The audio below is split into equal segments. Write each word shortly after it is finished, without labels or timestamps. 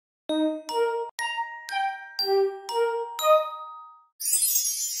Hey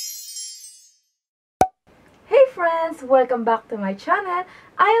friends! Welcome back to my channel.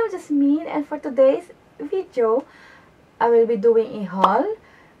 I am Jasmine, and for today's video, I will be doing a haul.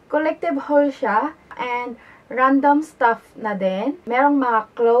 Collective haul siya and random stuff na din. Merong mga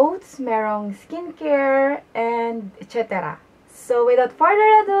clothes, merong skincare, and etc. So without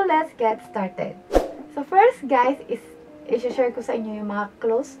further ado, let's get started. So first guys, i-share ko sa inyo yung mga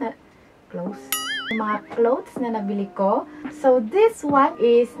clothes na nabili ko. So this one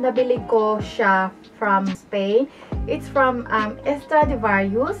is nabili ko siya from Spain. It's from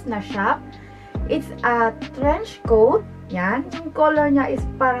Stradivarius na shop. It's a trench coat. Yan. Yung color niya is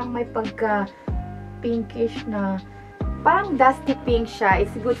parang may pagka pinkish na parang dusty pink siya.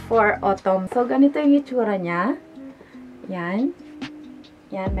 It's good for autumn. So ganito yung itsura niya. Yan.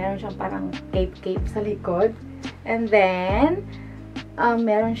 Yan. Meron siyang parang cape sa likod. And then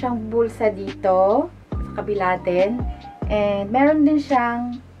meron siyang bulsa dito sa kabila din. And meron din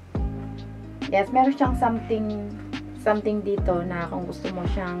siyang meron siyang something dito na kung gusto mo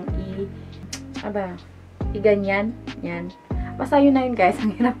siyang i-ganyan. Yan. Basta yun na yun guys.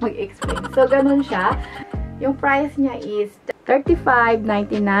 Ang hirap mag-explain. So, ganun siya. Yung price niya is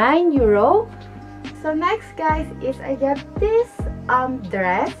 35.99 euro. So, next guys is I got this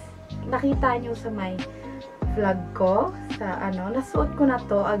dress. Nakita nyo sa may vlog ko. Sa nasuot ko na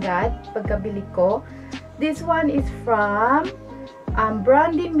to agad pagkabili ko. This one is from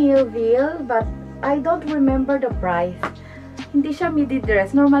Brandy Melville, but I don't remember the price. Hindi siya midi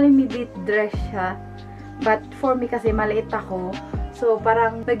dress. Normally midi dress siya. But for me kasi maliit ako. So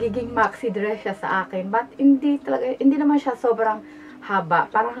parang nagiging maxi dress siya sa akin. But hindi naman siya sobrang haba.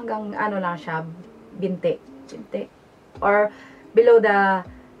 Parang hanggang lang siya, binti. Or below the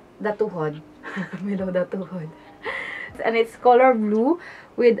tuhod. Below the tuhod. And it's color blue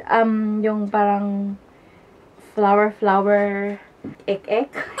with yung parang flower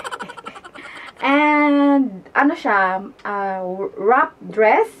ek. And siya, wrap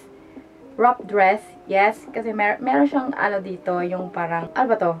dress. Yes, kasi meron siyang dito, yung parang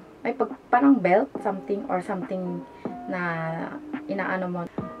ba to? May parang belt something na inaano mo.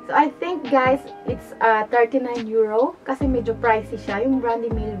 So I think guys, it's 39 euro kasi medyo pricey siya. Yung Brandy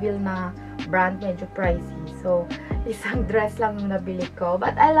Melville na brand medyo pricey. So isang dress lang yung nabili ko,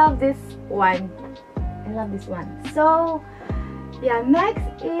 but I love this one. So yeah, next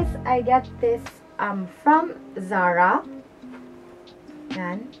is I got this from Zara.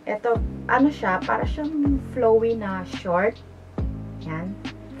 Yan. Ito, siya, para siyang flowy na short. Yan.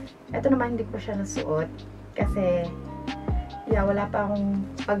 Ito naman hindi ko siya nasuot kasi wala pa akong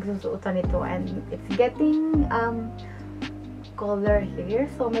pagsusuotan nito, and it's getting color here.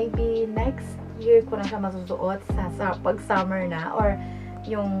 So maybe next year ko na siya masusuot sa pag summer na or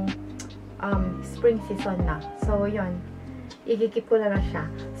yung spring season na. So yun, ikikip ko na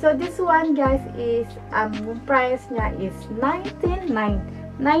siya. So this one guys is yung price niya is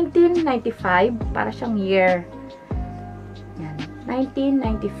 1995 para siyang year. Yan,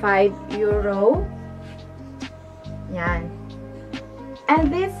 1995 euro. Yan. And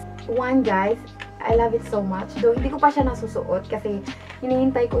this one guys, I love it so much. Though hindi ko pa siya nasusuot kasi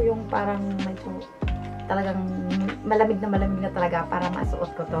hinihintay ko yung parang medyo talagang malamig na talaga para masuot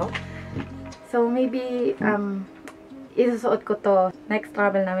ko to. So maybe isusuot ko to next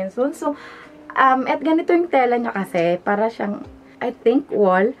travel namin soon. So at ganito yung tela niya kasi para siyang I think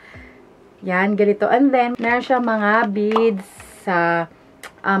wool. Yan, ganito. And then meron siya mga beads sa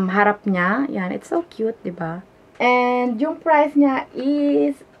harap niya. Yan, it's so cute, 'di ba? And yung price niya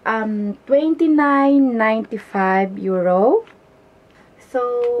is 29.95 euro. So,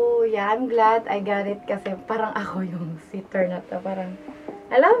 yeah, I'm glad I got it kasi parang ako yung sitter na to. Parang,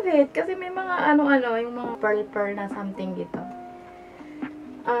 I love it kasi may mga yung mga pearl na something dito.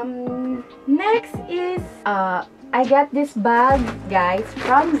 Next is, I got this bag, guys,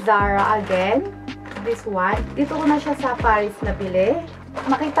 from Zara again. This one. Dito ko na siya sa Paris nabili.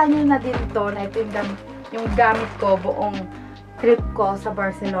 Makita nyo na din to na ito yung gamit ko buong trip ko sa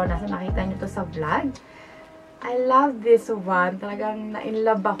Barcelona. So, nakita nyo to sa vlog. I love this one. Talagang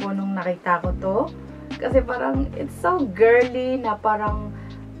na-inlove ako nung nakita ko to. Kasi parang, it's so girly na parang,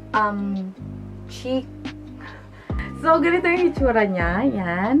 chic. So, ganito yung itsura niya.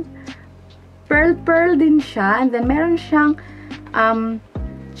 Yan. Pearl din siya. And then, meron siyang,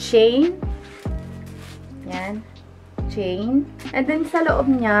 chain. Yan. Chain. And then, sa loob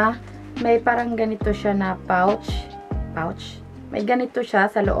niya, may parang ganito siya na pouch. May ganito siya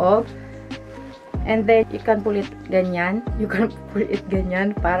sa loob. And then, you can pull it ganyan.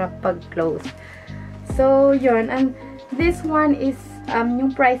 Para pag-close. So, yun. And this one is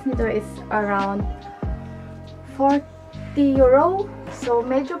Yung price nito is around 40 euro. So,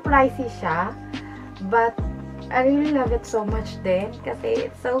 medyo pricey siya. But, I really love it so much din. Kasi,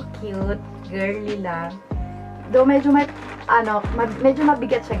 it's so cute. Girly lang. Though, medyo may, medyo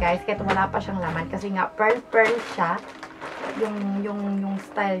mabigat siya, guys. Kahit wala pa siyang laman. Kasi nga, pearl siya. Yung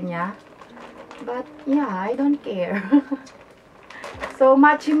style niya. But, yeah, I don't care. So,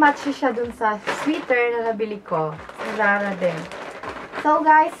 matchy-matchy siya dun sa sweater na nabili ko. Sa Zara din. So,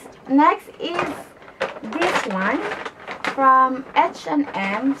 guys, next is this one from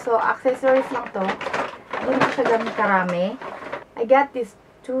H&M. So, accessories lang to. Hindi ko siya ganun karami. I got these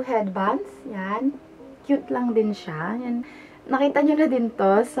 2 headbands. Yan. Cute lang din siya. Yan. Nakita nyo na din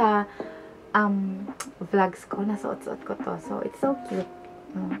to sa vlogs ko. Nasuot-suot ko to. So, it's so cute.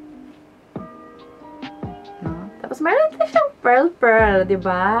 No? Tapos, meron din siyang pearl,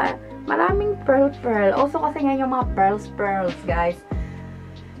 diba? Maraming pearl. Also, kasi ngayon yung mga pearls, guys.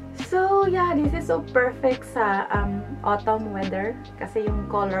 So, yeah, this is so perfect sa autumn weather. Kasi yung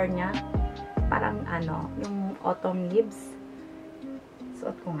color niya, parang yung autumn leaves.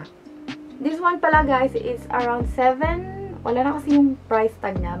 Suot ko nga. This one pala, guys, is around 7. Wala na kasi yung price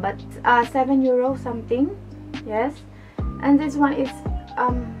tag niya. But, 7 euro something. Yes. And this one is,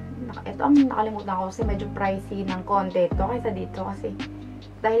 ito ang nakalimutan ko kasi medyo pricey ng konti ito kaysa dito kasi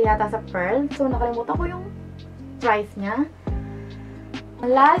dahil yata sa pearl. So, nakalimutan ko yung price niya.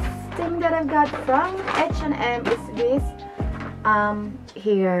 Last thing that I've got from H&M is this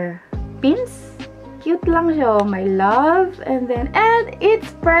hair pins. Cute lang siya, my love. And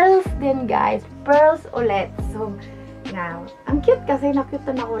it's pearls din, guys. Pearls ulit. So, now, ang cute kasi na-cute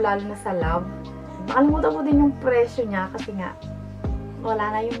na ako lalo na sa love. Nakalimutan ko din yung presyo niya kasi nga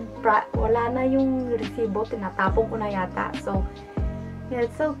wala na yung resibo, tinatapon ko na yata. So, yeah,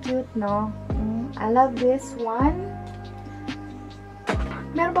 it's so cute, no? I love this one.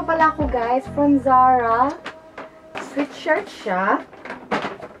 Meron pa pala ako, guys, from Zara. Sweatshirt siya.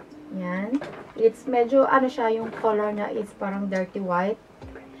 Yan. It's medyo, siya, yung color niya is parang dirty white.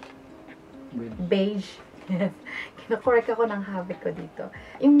 Beige. Yes. Kinakorek ako ng habit ko dito.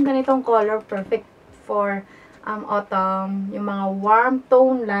 Yung ganitong color, perfect for autumn. Yung mga warm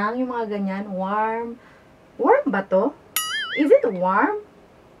tone lang. Yung mga ganyan. Warm. Warm ba to? Is it warm?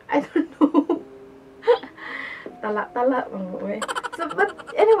 I don't know. Tala. So, but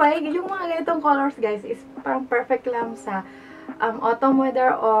anyway, yung mga ganitong colors, guys, is parang perfect lang sa autumn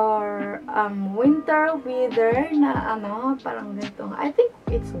weather or winter weather na parang ganitong. I think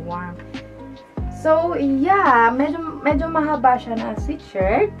it's warm. So, yeah, medyo mahaba siya na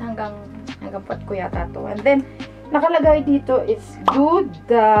sweatshirt hanggang pot ko yata to. And then, nakalagay dito is do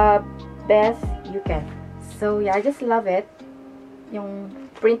the best you can. So, yeah, I just love it. Yung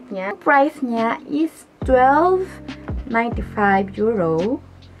print niya. Price niya is 12.95 euro.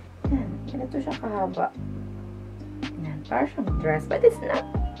 Yan. Ganito siya kahaba. Yan. Parang siyang dress. But it's not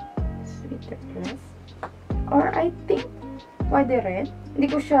sweater dress. Or I think, pwede rin. Hindi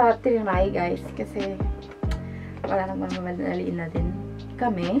ko siya tinry, guys. Kasi, wala namang mamadaliin na din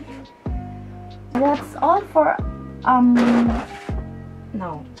kami. That's all for,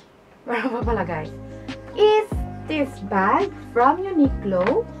 no. Meron pa pala, guys. Is this bag from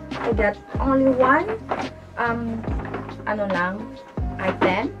Uniqlo. I got only one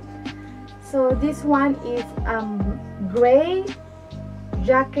item. So this one is gray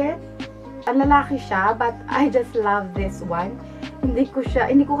jacket. Ang lalaki siya, but I just love this one. Hindi ko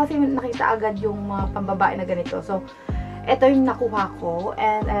kasi nakita agad yung mga pambabae na ganito. So ito yung nakuha ko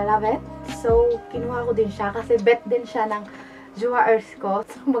and I love it. So kinuha ko din siya kasi bet din siya ng Joa ko.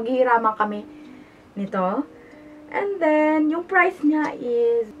 So maghihiraman kami nito. And then, yung price niya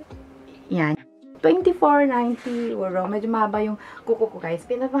is, yan, 24.90 euro. Medyo mahaba yung kuko ko, guys.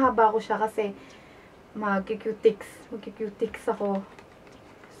 Pinapahaba ko siya kasi mag-Q-Tix ako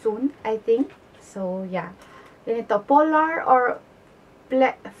soon, I think. So, yeah. Ganito, polar or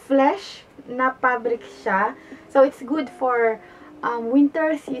flesh na fabric siya. So, it's good for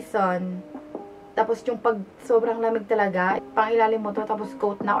winter season. Tapos, yung pag sobrang lamig talaga, pang ilalim mo to, tapos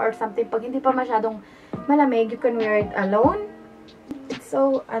coat na or something. Pag hindi pa masyadong malamig, you can wear it alone. It's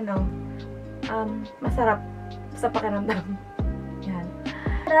so, masarap sa pakiramdam. Yan.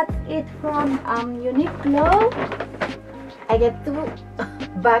 That's it from Uniqlo. I get 2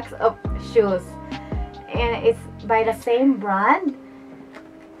 bags of shoes. And it's by the same brand.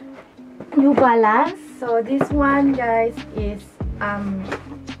 New Balance. So, this one, guys, is,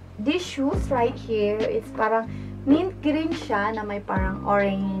 these shoes right here, it's parang mint green siya na may parang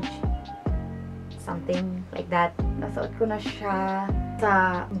orange something like that. Nasuot ko na siya.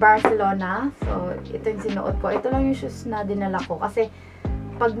 sa Barcelona. So, ito yung sinuot ko. Ito lang yung shoes na dinala ko. Kasi,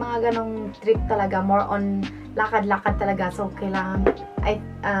 pag mga ganong trip talaga, more on lakad-lakad talaga. So, kailangan,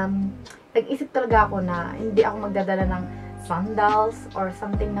 nag-isip talaga ako na hindi ako magdadala ng sandals or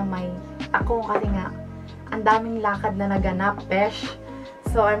something na may ako kasi nga, ang daming lakad na naganap, besh.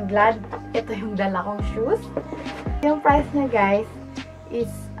 So, I'm glad ito yung dala kong shoes. Yung price niya, guys, is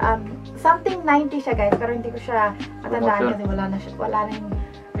something 90 siya, guys. Pero hindi ko siya matandaan kasi wala na yung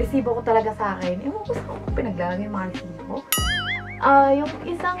resibo ko talaga sa akin. Ewan ko saan ko pinaglalagay yung mga resibo. Yung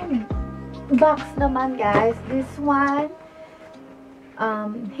isang box naman, guys, this one,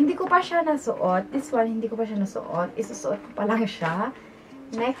 hindi ko pa siya nasuot. This one, hindi ko pa siya nasuot. Isusuot ko pa lang siya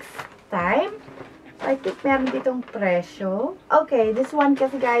next time. I think meron ditong presyo. Okay, this one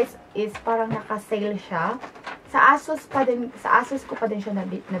kasi, guys, is parang naka-sale siya. Sa Asus ko pa din siya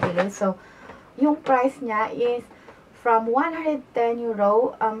nabili. So, yung price niya is from 110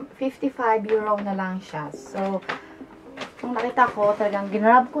 euro, 55 euro na lang siya. So, kung nakita ko, talagang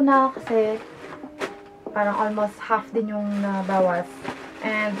ginrab ko na kasi parang almost half din yung nabawas.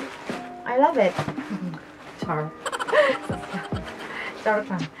 And, I love it. Char. Char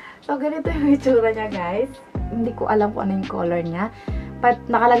lang. So, ganito yung itsura niya, guys. Hindi ko alam kung ano yung color niya. But,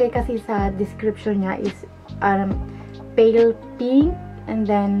 nakalagay kasi sa description niya is pale pink and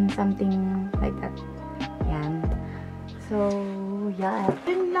then something like that. Yan. So, yeah.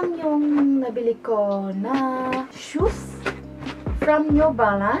 Yun lang yung nabili ko na shoes from New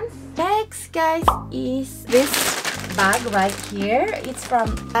Balance. Next, guys, is this bag right here. It's from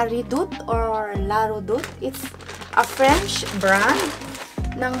La Redoute or La Redoute. It's a French brand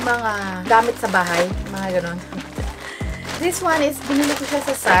ng mga gamit sa bahay. Mga ganon. This one is, binili ko siya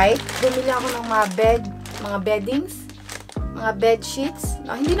sa site. Bumili ako ng mga beddings, mga bed sheets.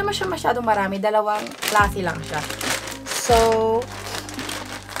 No, hindi naman siya masyadong marami. Dalawang klase lang siya. So,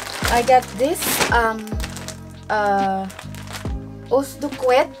 I got this os de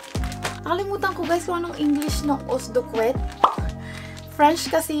couette. Nakalimutan ko, guys, kung anong English ng os de couette. French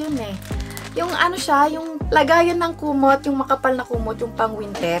kasi yun eh. Yung ano siya, yung lagayan ng kumot, yung makapal na kumot, yung pang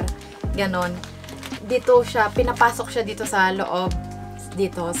winter. Ganon. Dito siya, pinapasok siya dito sa loob.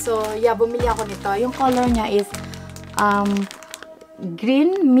 Dito. So, yeah, bumili ako nito. Yung color niya is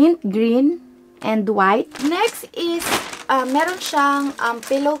green, mint green, and white. Next is, meron siyang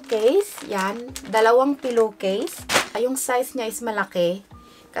pillowcase. Yan. Dalawang pillowcase. Yung size niya is malaki.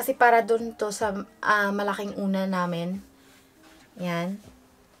 Kasi para dun to sa malaking una namin. Yan.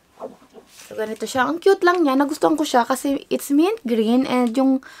 So, ganito siya. Ang cute lang niya. Nagustuhan ko siya kasi it's mint green and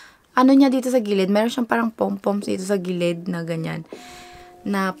yung ano niya dito sa gilid, meron siyang parang pom-poms dito sa gilid na ganyan.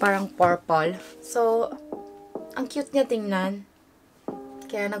 Na parang purple. So, ang cute niya tingnan.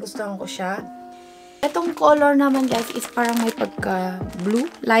 Kaya nagustuhan ko siya. Itong color naman, guys, is parang may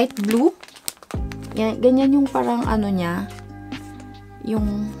pagka-blue. Light blue. Yan, ganyan yung parang ano niya.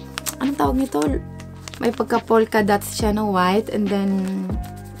 Yung, anong tawag nito? May pagka-polka dots siya na white and then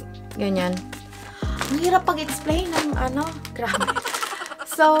ganyan. Ang hirap pag-explain ng ano. Grabe.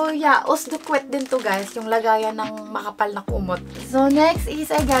 So, yeah. Os de couette din to, guys. Yung lagayan ng makapal na kumot. So, next is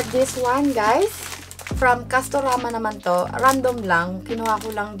I got this one, guys. From Castorama naman to. Random lang. Kinuha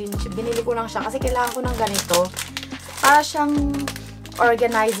ko lang din. Binili ko lang siya kasi kailangan ko ng ganito. Para siyang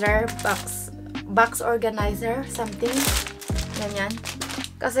organizer. Box organizer. Something. Ganyan.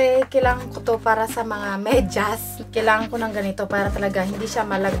 Kasi kailangan ko to para sa mga medyas. Kailangan ko ng ganito para talaga hindi siya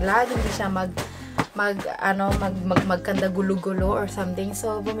malaglag, hindi siya magkanda gulo-gulo or something.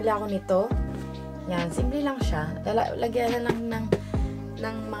 So, bumili ako nito. Yan, simple lang siya. Lagyan na lang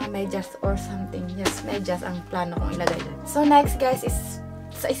ng mga medyas or something. Yes, medyas ang plano kong ilagay dyan. So, next, guys, is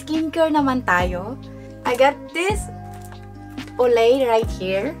sa skincare naman tayo. I got this Olay right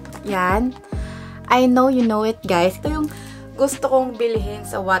here. Yan. I know you know it, guys. Ito yung gusto kong bilhin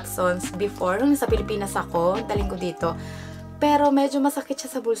sa Watsons before. Nung sa Pilipinas ako, daling ko dito. Pero medyo masakit siya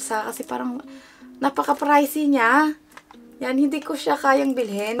sa bulsa kasi parang napaka-pricey niya. Yan, hindi ko siya kayang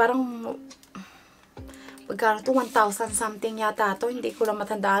bilhin. Parang magkano to? 1,000 something yata to. Hindi ko lang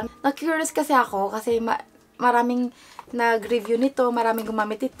matandaan. Na-curious kasi ako kasi maraming nag-review nito, maraming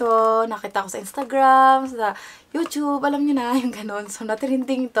gumamit ito. Nakita ko sa Instagram, sa YouTube, alam niyo na, yung ganun. So,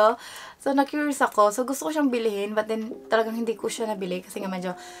 natirinding to. So, na-curious ako. So, gusto ko siyang bilhin, but then, talagang hindi ko siya nabili kasi nga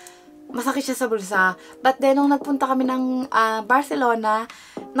medyo masakit siya sa bulsa. But then, nung nagpunta kami ng Barcelona,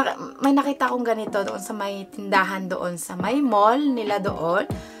 may nakita akong ganito doon sa may tindahan doon, sa may mall nila doon.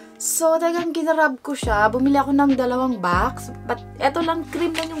 So, talagang ginarab ko siya. Bumili ako ng 2 box. But, eto lang,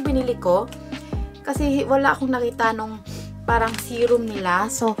 cream lang yung binili ko. Kasi wala akong nakita nung parang serum nila.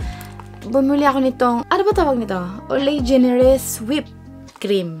 So, bumili ako nitong, ano ba tawag nito? Olay Generous Whip.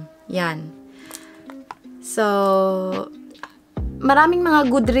 cream. Yan. So, maraming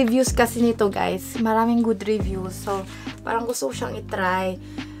mga good reviews kasi nito, guys. Maraming good reviews. So, parang gusto ko siyang itry.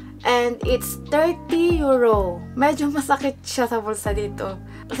 And it's 30 euro. Medyo masakit siya sa bulsa dito.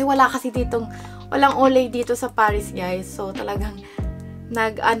 Kasi wala kasi ditong, walang Olay dito sa Paris, guys. So, talagang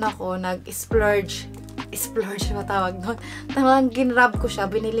nag-splurge. Splurge ba tawag doon? Talagang ginrab ko siya.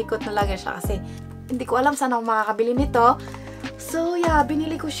 Binili ko talaga siya kasi hindi ko alam saan ako makakabili nito. So, yeah,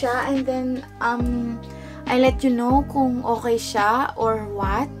 binili ko siya. And then, I let you know kung okay siya or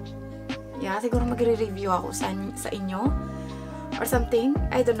what. Yeah, siguro magre-review ako sa inyo. Or something.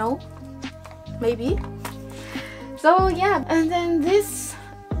 I don't know. Maybe. So, yeah. And then, these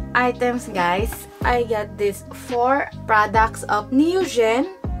items, guys. I got this 4 products of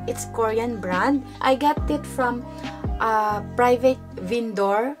Neogen. It's Korean brand. I got it from a private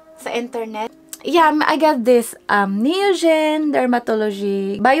vendor sa internet. Yeah, I got this Neogen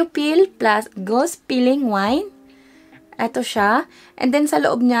Dermatology Biopeel plus Ghost Peeling Wine. Ito siya. And then sa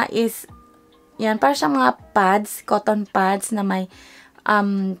loob niya is, yan, para siyang mga pads, cotton pads na may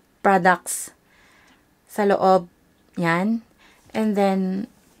products sa loob. Yan. And then,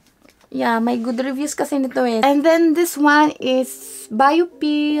 yeah, may good reviews kasi nito eh. And then this one is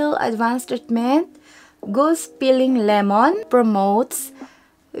Biopeel Advanced Treatment. Ghost Peeling Lemon promotes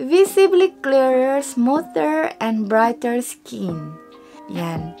visibly clearer, smoother, and brighter skin.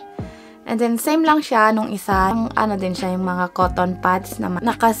 Yan. And then, same lang siya nung isa. Ano din siya, yung mga cotton pads na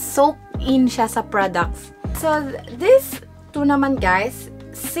naka-soak in siya sa products. So, this two naman, guys,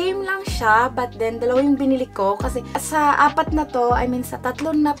 same lang siya, but then, dalawa yung binili ko. Kasi sa apat na to, I mean, sa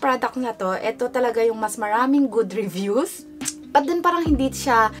tatlong na product na to, ito talaga yung mas maraming good reviews. But then, parang hindi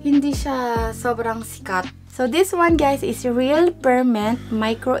siya sobrang sikat. So, this one, guys, is Real Permanent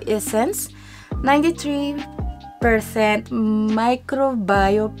Micro Essence. 93%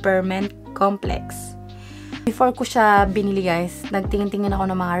 Microbio-Permanent Complex. Before ko siya binili, guys, nagtingin-tingin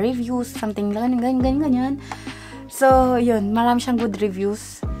ako ng mga reviews, something lang, ganyan. So, yun, marami siyang good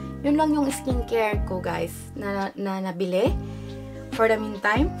reviews. Yun lang yung skincare ko, guys, na nabili. For the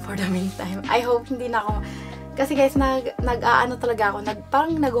meantime, I hope hindi na ako, kasi guys, nag-aano talaga ako,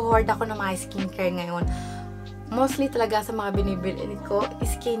 parang nag-hoard ako ng mga skincare ngayon. Mostly talaga sa mga binibili ko,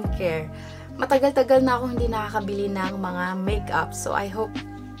 skincare. Matagal-tagal na ako hindi nakakabili ng mga makeup. So, I hope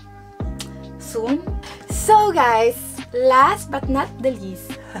soon. So, guys, last but not the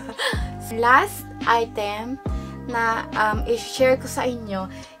least, last item na i-share ko sa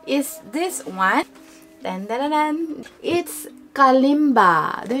inyo is this one. It's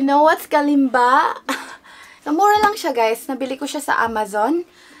Kalimba. Do you know what's Kalimba? So, mura lang siya, guys. Nabili ko siya sa Amazon.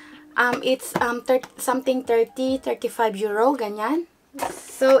 It's something 30-35 euro, ganyan.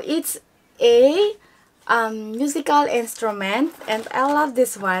 So, it's a musical instrument, and I love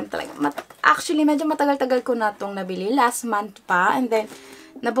this one. Actually, medyo matagal-tagal ko na itong nabili. Last month pa, and then,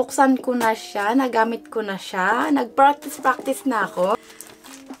 nabuksan ko na siya, nagamit ko na siya, nag-practice na ako.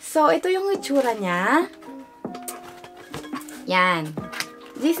 So, ito yung itsura niya. Yan.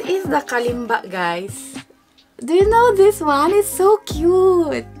 This is the Kalimba, guys. Do you know this one? It's so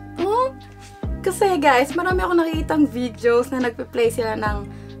cute. Kasi guys, marami ako nakikitang videos na nagpe-play sila ng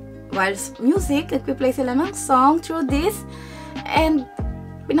while music, nagpe-play sila ng song through this. And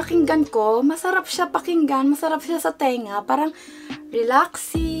pinakinggan ko, masarap siya pakinggan, masarap siya sa tenga, parang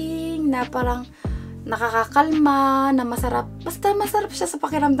relaxing, na parang nakakakalma, na masarap. Basta masarap siya sa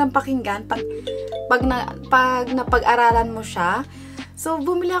pakiramdam pakinggan pag napag-aralan mo siya. So,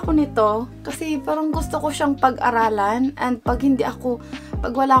 bumili ako nito kasi parang gusto ko siyang pag-aralan, and pag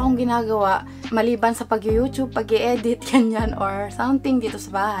wala akong ginagawa, maliban sa pag-YouTube, pag-i-edit, ganyan, or something dito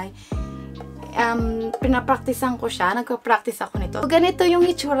sa bahay, pinapraktisan ko siya, nagpa-practice ako nito. So, ganito yung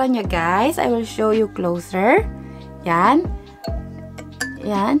itsura niya, guys. I will show you closer. Yan.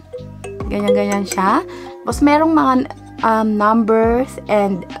 Yan. Ganyan-ganyan siya. Tapos, merong mga numbers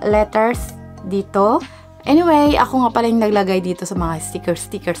and letters dito. Anyway, ako nga pala yung naglagay dito sa mga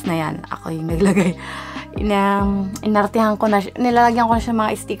stickers na yan. Ako yung naglagay. Inartihan ko na, nilalagyan ko na siya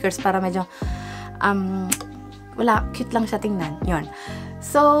mga stickers para medyo, wala, cute lang siya tingnan. Yun.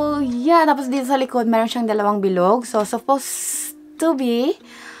 So, yeah, tapos dito sa likod, meron siyang dalawang bilog. So, supposed to be,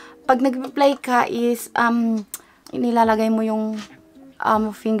 pag nag-play ka is, nilalagay mo yung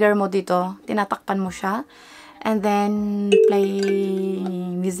finger mo dito, tinatakpan mo siya, and then, play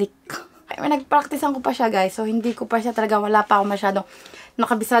music. Nag-practicean ko pa siya, guys. So, hindi ko pa siya talaga, wala pa ako masyadong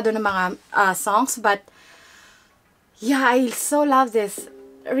nakabisado ng mga songs. But, yeah, I so love this.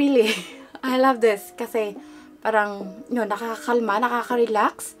 Really. I love this. Kasi, parang, yun, nakakakalma,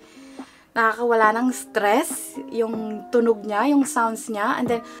 nakaka-relax. nakakawala ng stress, yung tunog niya, yung sounds niya. And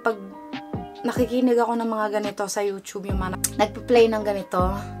then, pag nakikinig ako ng mga ganito sa YouTube, yung mga nagpa-play ng ganito,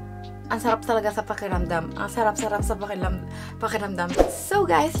 ang sarap talaga sa pakiramdam. Ang sarap-sarap sa pakiramdam. So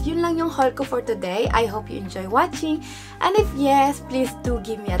guys, yun lang yung haul ko for today. I hope you enjoy watching. And if yes, please do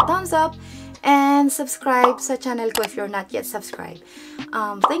give me a thumbs up and subscribe sa channel ko if you're not yet subscribed.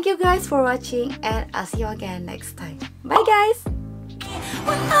 Thank you guys for watching and I'll see you again next time. Bye guys!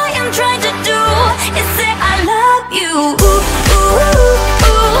 What I am trying to do is say I love you.